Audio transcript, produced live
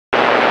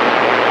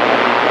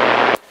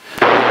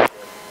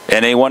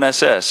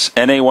NA1SS,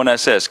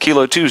 NA1SS,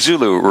 Kilo 2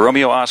 Zulu,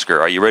 Romeo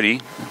Oscar. Are you ready?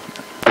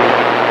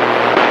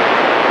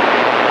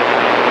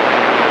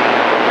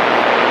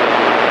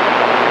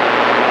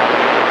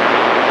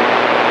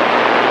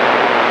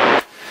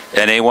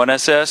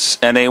 NA1SS,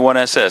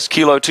 NA1SS,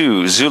 Kilo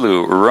 2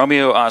 Zulu,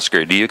 Romeo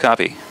Oscar. Do you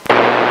copy?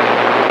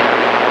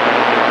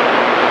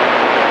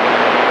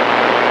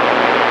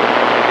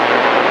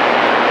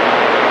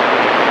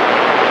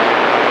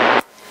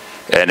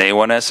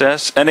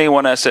 NA1SS,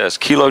 NA1SS,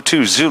 Kilo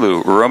 2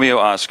 Zulu, Romeo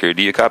Oscar.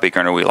 Do you copy,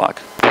 Colonel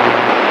Wheelock? Kilo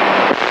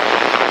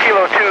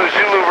 2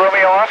 Zulu,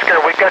 Romeo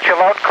Oscar. We've got you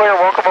loud and clear.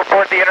 Welcome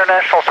aboard the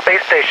International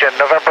Space Station,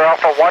 November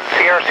Alpha 1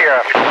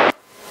 CRCF.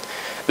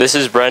 This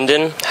is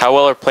Brendan. How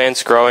well are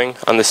plants growing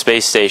on the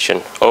space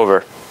station?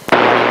 Over.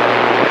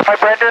 Hi,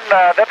 Brendan.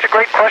 That's a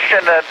great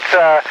question. The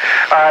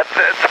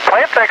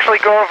plants actually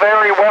grow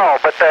very well,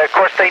 but of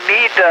course they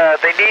need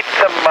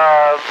some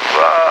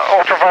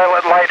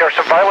ultraviolet light or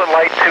some violet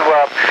light to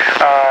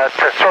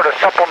sort of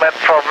supplement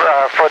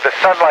for the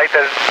sunlight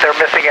that they're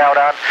missing out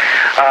on.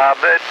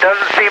 It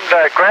doesn't seem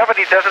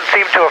gravity doesn't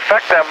seem to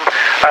affect them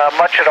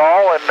much at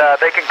all, and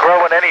they can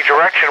grow in any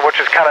direction, which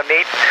is kind of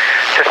neat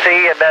to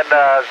see. And then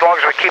as long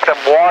as we keep them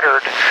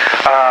watered,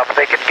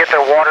 they can get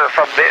their water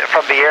from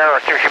the air or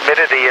through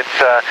humidity. It's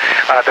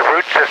the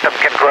root system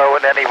can grow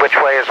in any which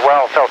way as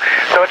well. So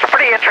it's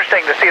pretty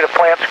interesting to see the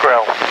plants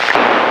grow.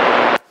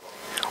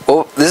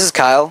 Well, this is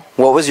Kyle.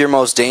 What was your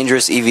most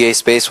dangerous EVA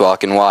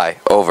spacewalk and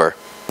why? Over.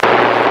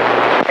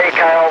 Hey,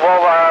 Kyle.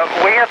 Well,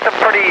 we had some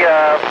pretty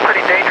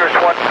dangerous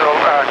ones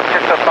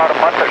just about a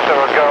month or so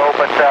ago,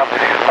 but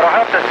I'll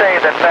have to say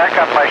that back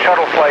on my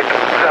shuttle flight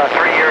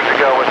 3 years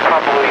ago was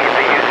probably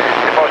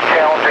the most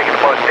challenging and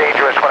the most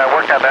dangerous when I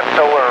worked on that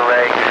solar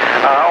array.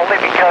 Only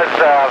because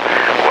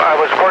I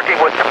was working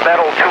with some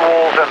metal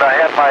tools and I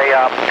had my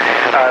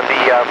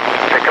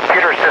the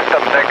computer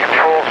system that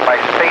controls my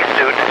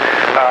spacesuit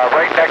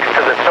right next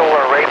to the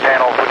solar array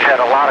panels, which had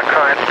a lot of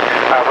current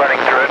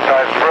running through it. So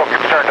I was real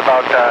concerned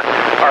about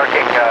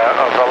arcing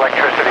of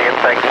electricity and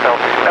things. So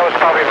that was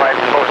probably my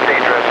most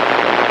dangerous.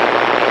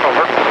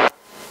 Over.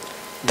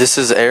 This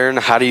is Aaron.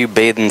 How do you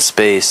bathe in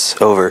space?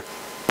 Over.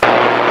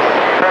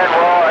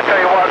 Well, I tell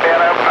you what, man,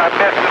 I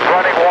miss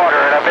running water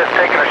and I miss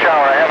taking a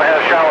shower. I haven't had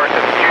a shower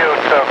since June,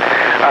 so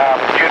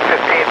June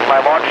 15th, my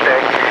launch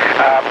day.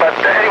 But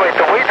anyway,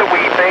 the way that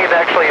we bathe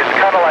actually is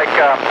kind of like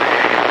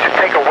just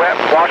take a wet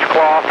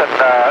washcloth and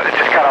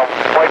just kind of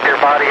wipe your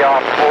body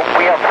off.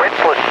 We have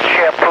rinseless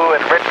shampoo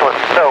and rinseless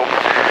soap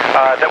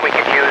that we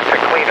can use to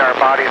clean our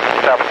bodies and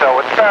stuff.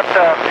 So it's not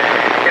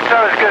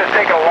as good as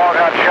taking a long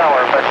hot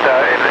shower, but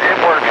it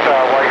works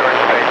while you're in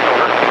space.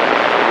 Over.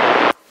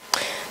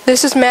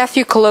 This is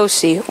Matthew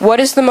Colosi. What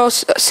is the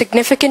most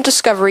significant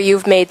discovery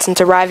you've made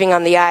since arriving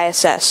on the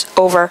ISS?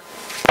 Over.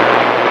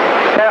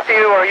 Matthew,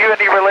 are you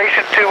any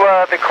relation to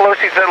the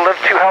Colosis that lived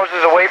 2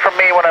 houses away from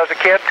me when I was a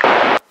kid?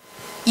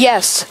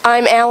 Yes,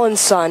 I'm Alan's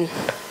son.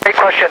 Great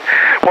question.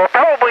 Well,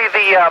 probably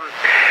the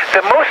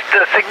most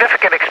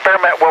significant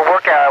experiment we're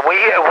working on,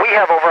 we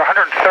have over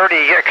 130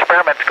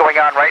 experiments going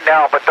on right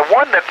now, but the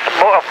one that's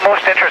of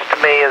most interest to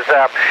me is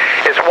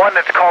one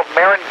that's called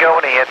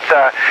Marangoni.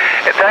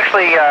 It's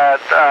actually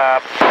an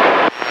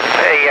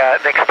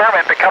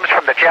experiment that comes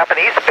from the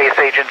Japanese Space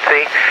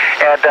Agency,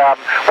 and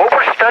what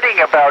we're studying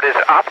about is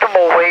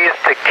optimal ways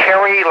to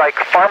carry like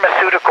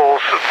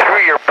pharmaceuticals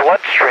through your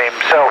bloodstream.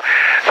 So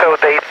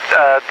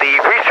the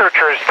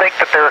researchers think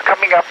that they're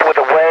coming up with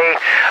a way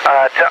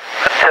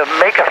to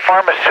make a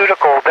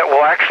pharmaceutical that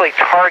will actually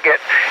target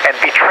and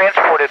be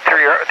transported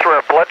through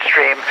our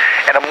bloodstream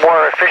in a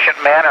more efficient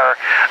manner,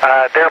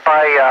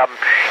 thereby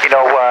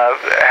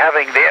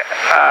having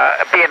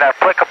being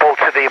applicable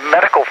to the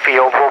medical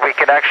field where we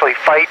can actually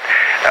fight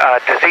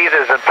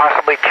diseases and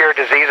possibly cure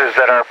diseases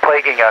that are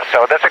plaguing us.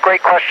 So that's a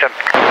great question.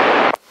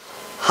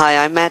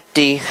 Hi, I'm Matt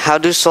D. How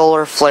do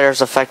solar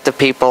flares affect the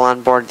people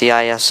on board the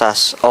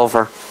ISS?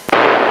 Over.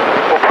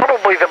 Well,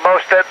 probably the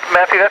most,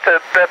 Matthew, that's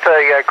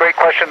a great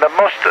question. The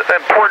most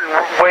important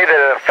way that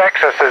it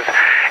affects us is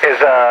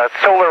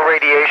solar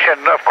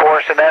radiation, of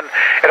course, and then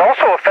it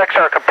also affects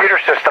our computer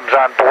systems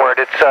on board.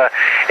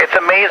 It's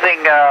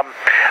amazing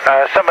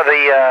some of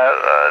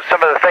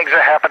the things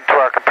that happen to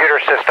our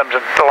computer systems,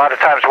 and a lot of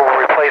times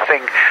we're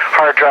replacing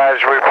hard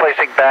drives, we're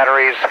replacing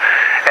batteries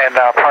and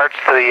parts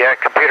to the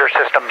computer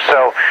system.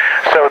 So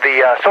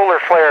the solar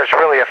flares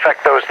really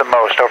affect those the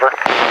most. Over.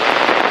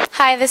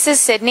 Hi, this is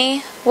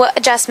Sydney. What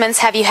adjustments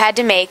have you had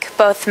to make,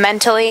 both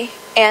mentally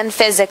and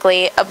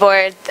physically,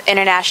 aboard the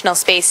International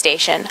Space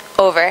Station?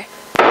 Over.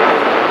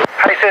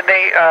 Hi,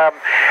 Sydney.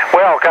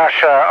 Well,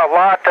 gosh, a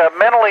lot.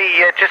 Mentally,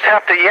 you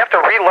have to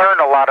relearn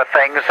a lot of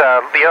things.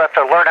 You have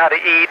to learn how to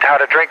eat, how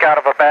to drink out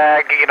of a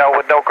bag,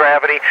 with no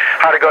gravity,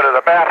 how to go to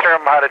the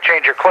bathroom, how to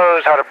change your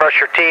clothes, how to brush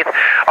your teeth.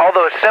 All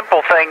those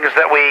simple things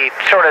that we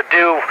sort of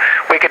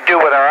we could do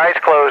with our eyes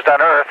closed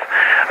on Earth.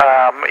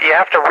 You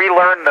have to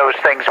relearn those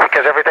things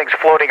because everything's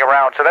floating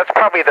around. So that's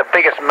probably the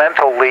biggest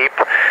mental leap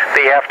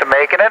that you have to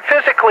make. And then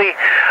physically,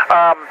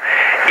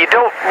 you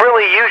don't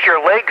really use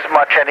your legs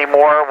much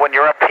anymore when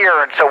you're up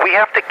here, and so we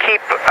have to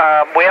keep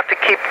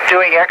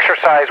doing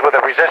exercise with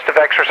a resistive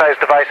exercise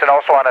device and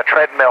also on a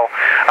treadmill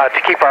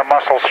to keep our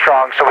muscles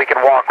strong so we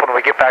can walk when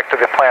we get back to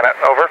the planet.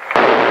 Over.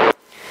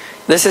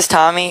 This is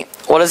Tommy.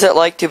 What is it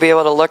like to be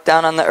able to look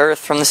down on the Earth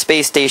from the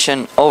space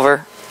station?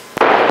 Over.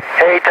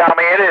 Hey,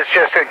 Tommy, it is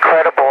just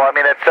incredible. I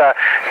mean, it's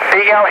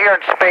being out here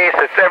in space.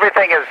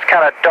 Everything is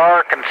kind of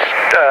dark and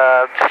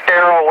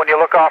sterile when you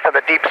look off in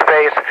the deep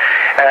space,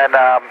 and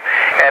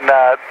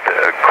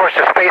of course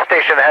the space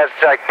station has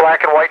like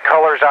black and white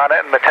colors on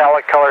it and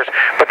metallic colors.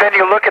 But then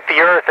you look at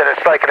the Earth, and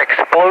it's like an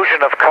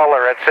explosion of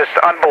color. It's just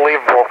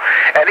unbelievable.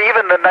 And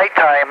even the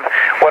nighttime,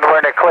 when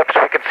we're in eclipse,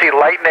 we can see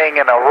lightning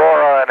and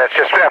aurora, and it's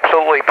just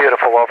absolutely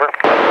beautiful. Over.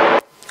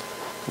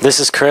 This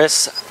is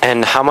Chris,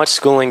 and how much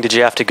schooling did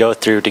you have to go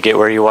through to get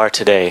where you are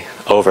today?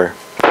 Over.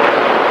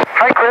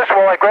 Hi, Chris.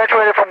 Well, I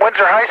graduated from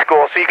Windsor High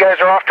School, so you guys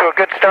are off to a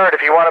good start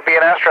if you want to be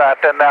an astronaut.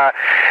 And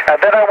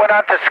then I went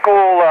on to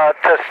school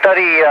to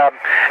study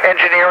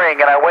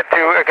engineering, and I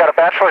got a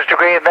bachelor's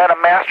degree and then a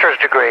master's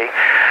degree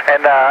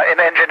in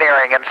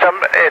engineering. And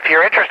if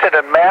you're interested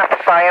in math,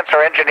 science,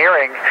 or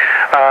engineering,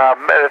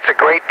 it's a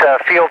great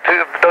field.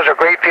 Those are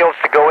great fields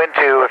to go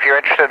into if you're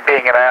interested in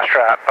being an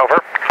astronaut. Over.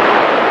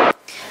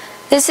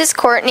 This is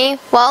Courtney.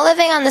 While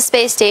living on the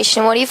space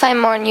station, what do you find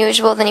more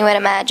unusual than you had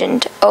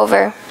imagined?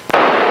 Over.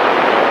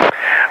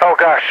 Oh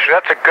gosh,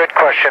 that's a good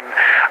question.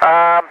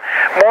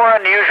 More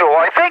unusual.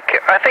 I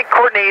think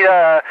Courtney,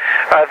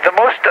 the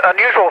most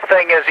unusual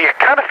thing is you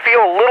kind of feel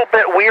a little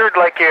bit weird,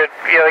 like you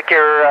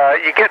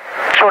get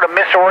sort of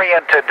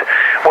misoriented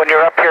when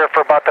you're up here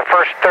for about the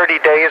first 30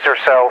 days or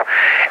so,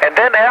 and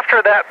then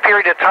after that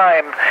period of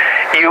time,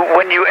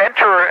 when you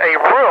enter a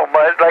room,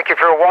 like if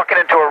you're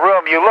walking into a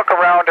room, you look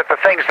around at the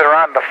things that are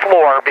on the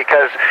floor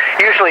because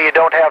usually you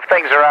don't have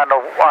things around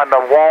on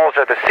the walls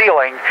or the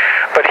ceiling,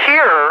 but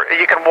here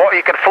you can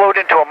float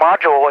into a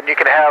module and you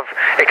can have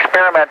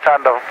experiments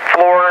on the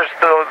floors,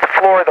 the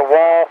floor, the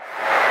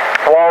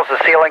walls, the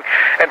ceiling,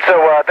 and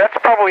so that's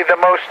probably the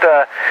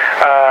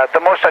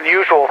most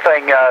unusual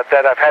thing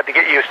that I've had to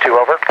get used to.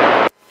 Over.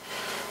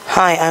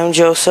 Hi, I'm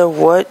Joseph.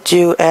 What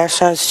do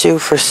astronauts do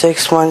for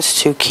 6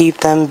 months to keep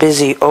them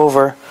busy?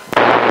 Over.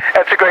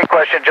 That's a great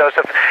question,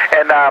 Joseph.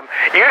 And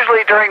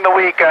usually during the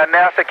week,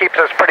 NASA keeps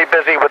us pretty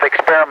busy with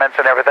experiments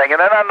and everything. And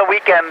then on the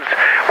weekends,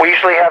 we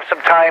usually have some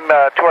time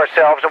to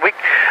ourselves. And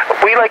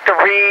we like to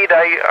read.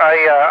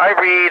 I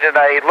read and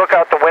I look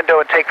out the window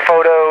and take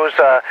photos.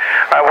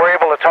 We're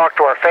able to talk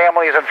to our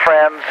families and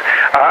friends.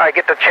 I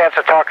get the chance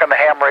to talk on the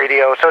ham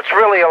radio. So it's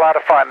really a lot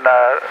of fun.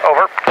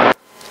 Over.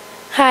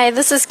 Hi,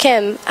 this is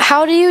Kim.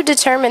 How do you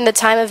determine the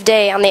time of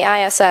day on the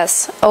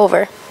ISS?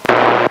 Over.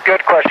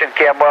 Good question,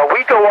 Kim. Well,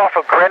 we go off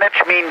of Greenwich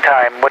Mean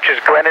Time, which is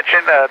Greenwich,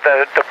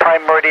 the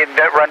prime meridian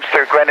that runs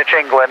through Greenwich,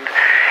 England,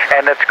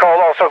 and it's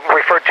also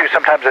referred to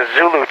sometimes as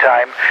Zulu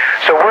time.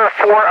 So we're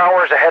 4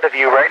 hours ahead of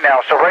you right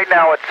now. So right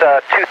now it's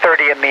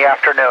 2:30 in the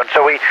afternoon.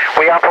 So we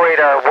operate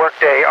our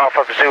workday off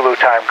of Zulu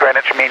time,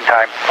 Greenwich Mean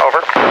Time.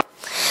 Over.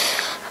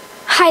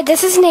 Hi,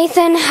 this is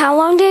Nathan. How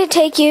long did it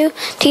take you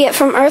to get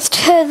from Earth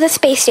to the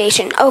space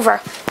station?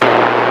 Over.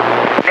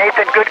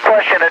 Nathan, good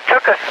question. It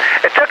took us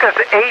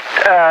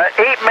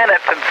 8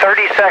 minutes and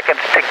 30 seconds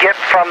to get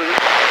from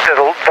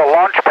the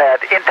launch pad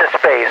into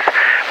space,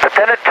 but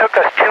then it took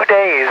us 2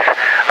 days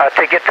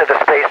to get to the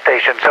space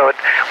station. So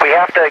we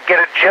have to get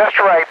it just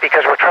right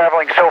because we're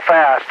traveling so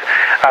fast.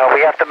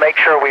 We have to make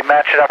sure we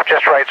match it up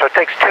just right. So it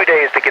takes 2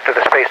 days to get to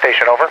the space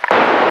station. Over.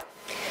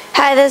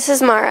 Hi, this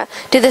is Mara.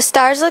 Do the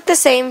stars look the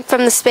same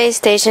from the space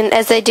station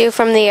as they do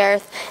from the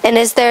Earth? And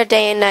is there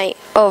day and night?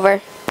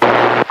 Over.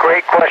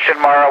 Great question,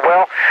 Mara.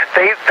 Well,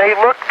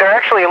 they're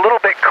actually a little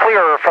bit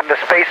clearer from the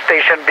space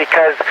station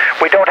because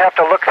we don't have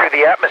to look through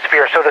the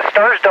atmosphere. So the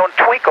stars don't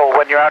twinkle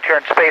when you're out here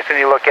in space and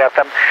you look at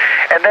them.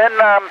 And then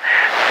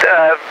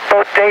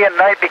both day and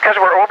night, because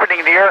we're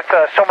orbiting the Earth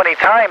so many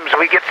times,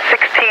 we get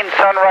 16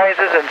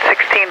 sunrises and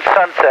 16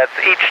 sunsets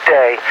each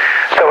day.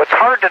 So it's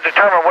hard to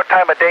determine what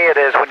time of day it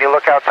is when you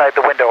look outside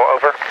the window.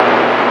 Over.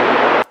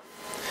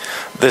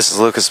 This is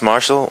Lucas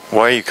Marshall.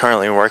 What are you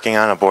currently working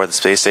on aboard the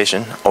space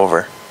station?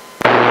 Over.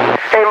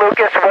 Hey,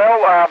 Lucas.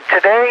 Well,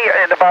 today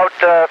in about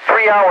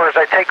 3 hours,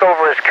 I take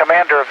over as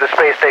commander of the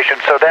space station.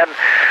 So then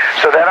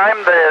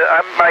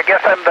I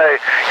guess I'm the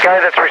guy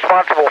that's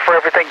responsible for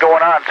everything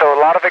going on. So a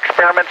lot of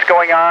experiments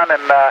going on,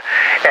 and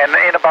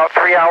in about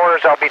 3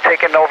 hours, I'll be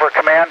taking over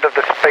command of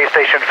the space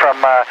station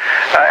from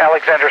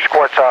Alexander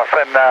Skvortsov,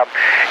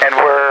 and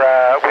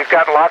we've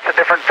got lots of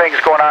different things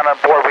going on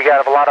board. We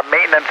got a lot of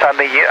maintenance on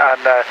the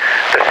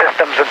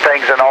systems and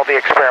things, and all the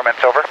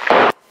experiments. Over.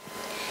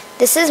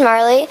 This is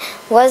Marley.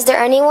 Was there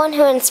anyone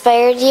who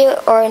inspired you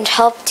or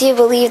helped you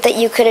believe that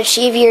you could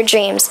achieve your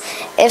dreams?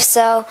 If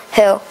so,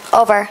 who?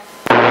 Over.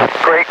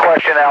 Great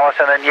question,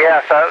 Allison. And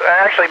yes,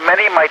 actually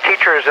many of my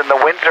teachers in the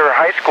Windsor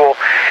High School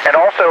and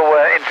also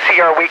in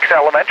CR Weeks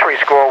Elementary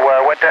School,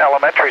 where I went to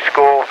elementary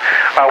school,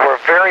 were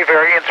very,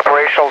 very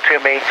inspirational to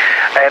me.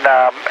 And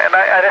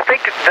I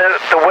think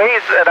the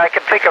ways, and I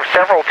can think of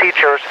several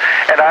teachers,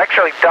 and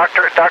actually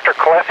Dr.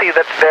 Kolesi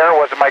that's there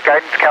was my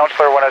guidance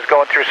counselor when I was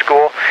going through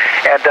school,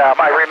 and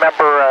I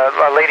remember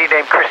a lady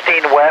named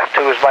Christine West,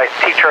 who was my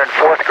teacher in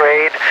 4th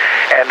grade,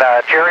 and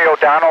Jerry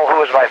O'Donnell, who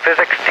was my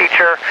physics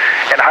teacher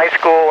in high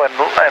school, and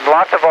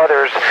lots of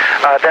others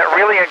that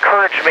really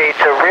encouraged me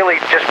to really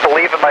just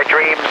believe in my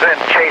dreams and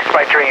chase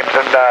my dreams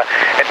and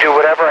do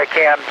whatever I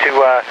can to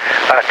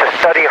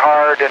study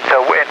hard and to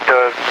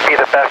be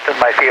the best in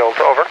my field.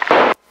 Over.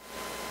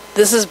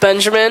 This is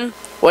Benjamin.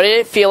 What did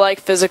it feel like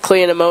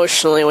physically and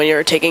emotionally when you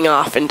were taking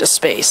off into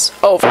space?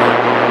 Over.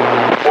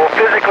 Well,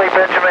 physically,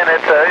 Benjamin,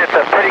 it's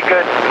a pretty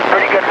good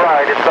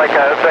ride. It's like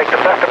the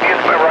best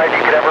amusement ride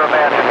you could ever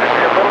imagine. It's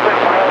a little bit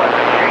violent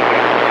and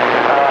shaking,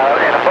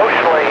 and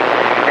emotionally,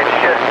 it's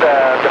just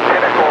the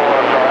pinnacle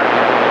of.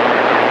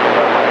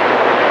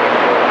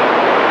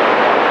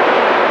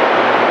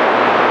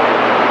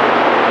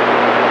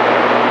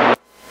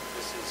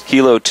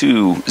 Kilo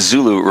 2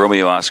 Zulu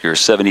Romeo Oscar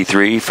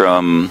 73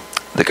 from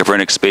the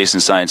Kopernik Space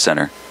and Science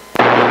Center.